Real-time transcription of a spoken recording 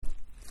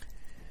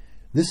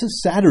This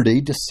is Saturday,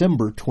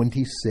 December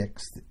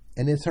 26th,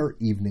 and it's our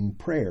evening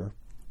prayer.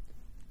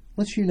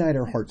 Let's unite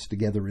our hearts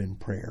together in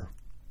prayer.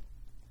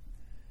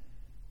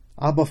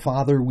 Abba,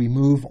 Father, we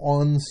move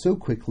on so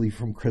quickly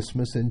from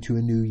Christmas into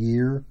a new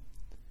year,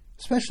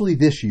 especially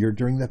this year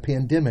during the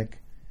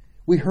pandemic.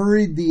 We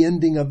hurried the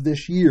ending of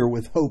this year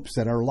with hopes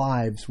that our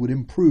lives would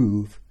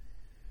improve.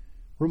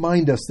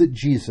 Remind us that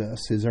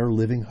Jesus is our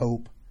living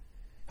hope.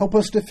 Help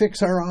us to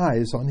fix our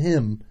eyes on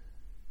Him,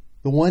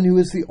 the one who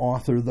is the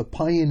author, the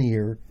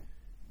pioneer,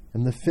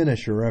 and the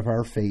finisher of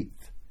our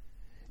faith.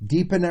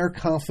 Deepen our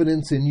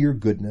confidence in your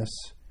goodness.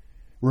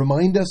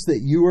 Remind us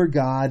that you are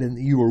God and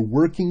that you are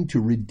working to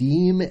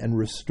redeem and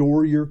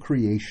restore your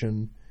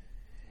creation,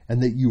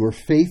 and that you are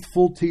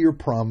faithful to your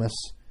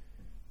promise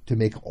to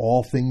make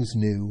all things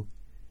new.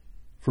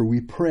 For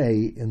we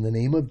pray in the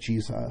name of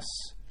Jesus.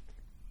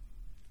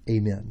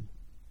 Amen.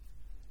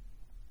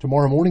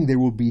 Tomorrow morning there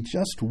will be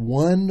just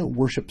one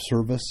worship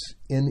service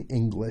in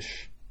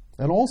English.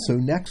 And also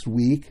next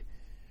week,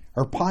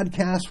 our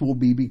podcast will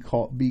be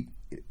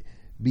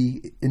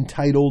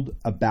entitled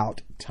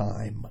About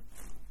Time.